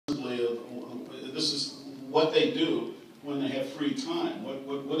this is what they do when they have free time. What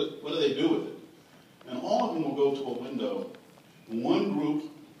do they do with it? And all of them will go to a window. One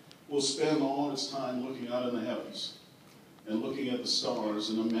group will spend all its time looking out in the heavens and looking at the stars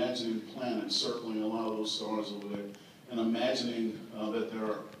and imagining planets circling a lot of those stars over there, and imagining that there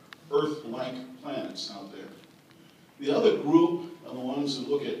are Earth-like planets out there. The other group are the ones who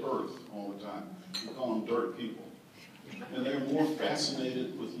look at Earth all the time. We call them dirt people. And they're more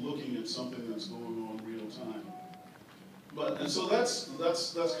fascinated with looking at something that's going on in real time. And so that's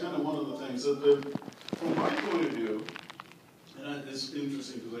kind of one of the things that, from my point of view, and it's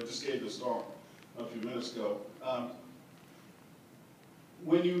interesting because I just gave this talk a few minutes ago.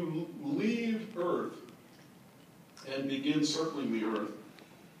 When you leave Earth and begin circling the Earth,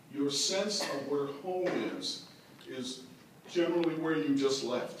 your sense of where home is generally where you just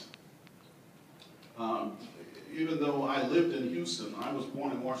left. Even though I lived in Houston, I was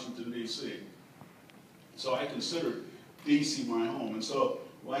born in Washington, D.C. So I considered D.C. my home. And so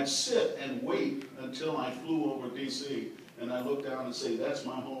I'd sit and wait until I flew over D.C. and I looked down and say, that's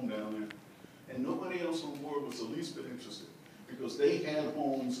my home down there. And nobody else on board was the least bit interested because they had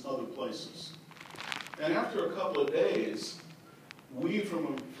homes other places. And after a couple of days, we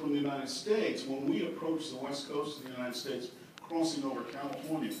from the United States, when we approached the west coast of the United States, crossing over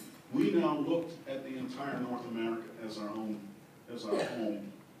California, we now looked at the entire North America as our home.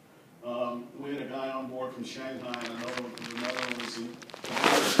 We had a guy on board from Shanghai and another one from the Netherlands,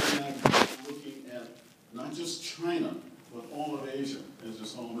 and looking at not just China, but all of Asia as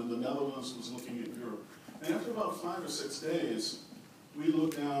his home, and the Netherlands was looking at Europe. And after about 5 or 6 days, we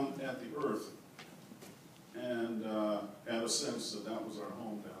looked down at the Earth and had a sense that that was our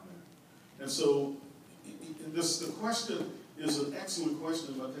home down there. And so the question is an excellent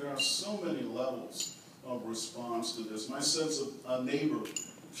question, but there are so many levels of response to this. My sense of a neighbor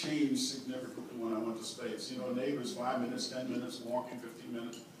changed significantly when I went to space. You know, a neighbor is 5 minutes, 10 minutes walking, 15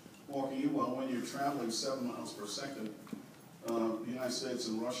 minutes walking. Well, when you're traveling 7 miles per second, the United States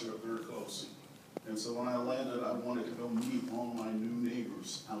and Russia are very close. And so when I landed, I wanted to go meet all my new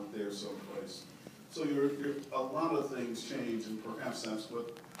neighbors out there someplace. So a lot of things change, and perhaps that's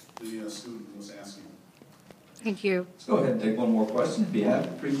what the student was asking. Thank you. Let's go ahead and take one more question. If you have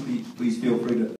it, please feel free to